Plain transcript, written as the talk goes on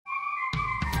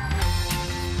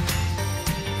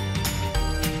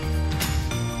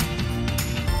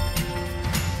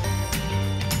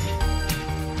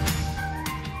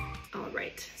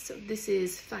This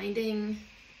is finding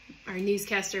our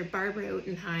newscaster Barbara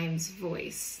Oatenheim's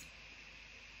voice.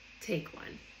 Take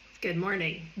one. Good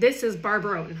morning. This is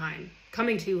Barbara Oatenheim,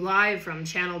 coming to you live from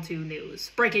Channel 2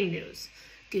 News. Breaking news.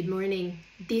 Good morning.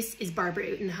 This is Barbara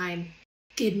Oatenheim.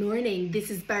 Good morning. This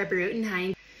is Barbara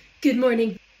Oatenheim. Good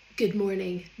morning. Good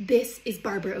morning. This is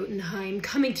Barbara Oatenheim,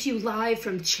 coming to you live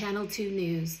from Channel 2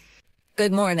 News.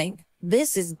 Good morning.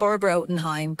 This is Barbara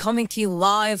Oatenheim, coming to you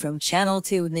live from Channel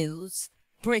 2 News.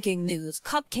 Breaking news.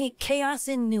 Cupcake chaos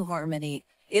in New Harmony.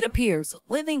 It appears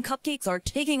living cupcakes are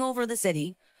taking over the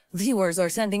city. Viewers are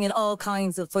sending in all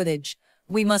kinds of footage.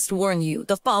 We must warn you,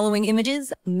 the following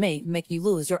images may make you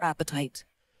lose your appetite.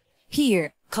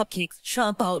 Here, cupcakes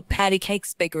shop out Patty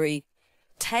Cake's Bakery.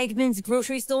 Tagman's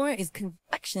grocery store is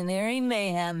confectionery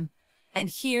mayhem. And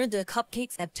here the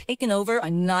cupcakes have taken over a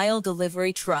Nile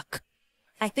delivery truck.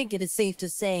 I think it is safe to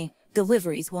say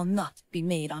deliveries will not be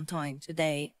made on time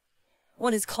today.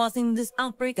 What is causing this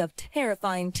outbreak of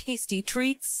terrifying tasty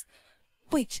treats?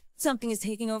 Wait, something is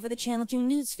taking over the Channel 2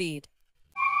 news feed.